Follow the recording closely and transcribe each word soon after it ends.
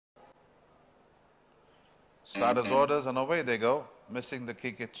Starters orders and away they go. Missing the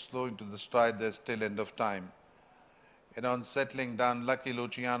kick, it's slow into the stride. There's still end of time. On settling down, Lucky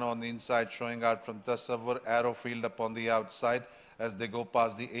Luciano on the inside, showing out from Tasavvur. Arrow Field up on the outside as they go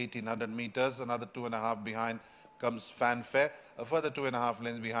past the 1800 meters. Another 2.5 behind comes Fanfare. A further 2.5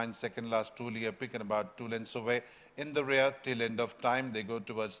 lengths behind second last, Truly Epic, and about 2 lengths away. In the rear, till end of time, they go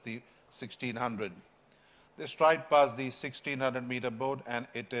towards the 1600. They stride past the 1600 meter board, and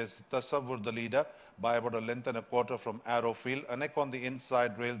it is Tasavvur the leader by about a length and a quarter from Arrow Field. A neck on the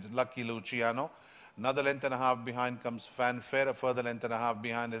inside rails, Lucky Luciano. Another length and a half behind comes Fanfare. A further length and a half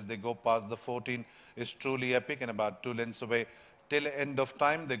behind as they go past the 14 is Truly Epic, and about 2 lengths away. Till end of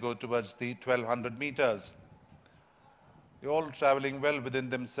time, they go towards the 1200 meters. They're all traveling well within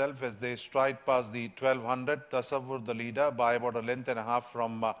themselves as they stride past the 1200. Tasavvur the leader by about a length and a half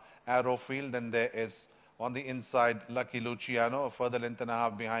from Arrow Field. And there is on the inside Lucky Luciano. A further length and a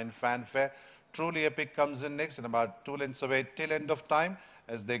half behind Fanfare. Truly Epic comes in next and about 2 lengths away till end of time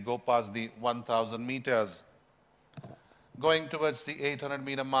as they go past the 1000 meters. Going towards the 800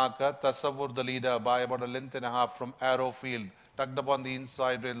 meter marker, Tasavvur the leader by about a length and a half from Arrow Field. Tucked up on the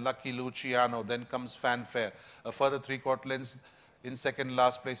inside rail, Lucky Luciano. Then comes Fanfare. A further 3/4 lengths in second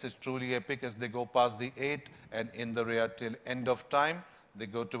last place is Truly Epic as they go past the 8, and in the rear till end of time they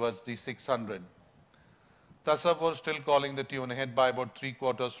go towards the 600. Tasavvur still calling the tune, ahead by about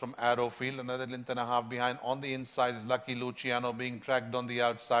 3/4 from Arrow Field. Another length and a half behind. On the inside is Lucky Luciano being tracked on the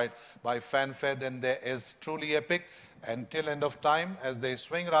outside by Fanfare. Then there is Truly Epic, and till end of time as they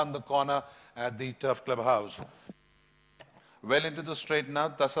swing around the corner at the Turf Club House. Well into the straight now.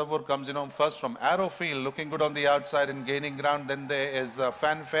 Tasavvur comes in on first from Arrow Field, looking good on the outside and gaining ground. Then there is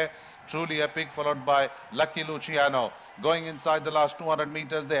Fanfare, Truly Epic, followed by Lucky Luciano. Going inside the last 200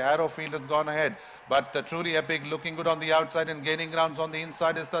 meters, the Arrow Field has gone ahead. But Truly Epic looking good on the outside and gaining grounds on the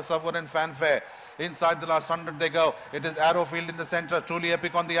inside is Tasavvur and Fanfare. Inside the last 100 they go. It is Arrow Field in the center, Truly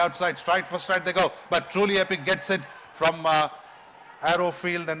Epic on the outside. Stride for stride they go. But Truly Epic gets it from Arrow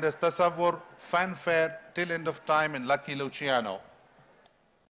Field, and there's Tasavvur, Fanfare till end of time, and Lucky Luciano.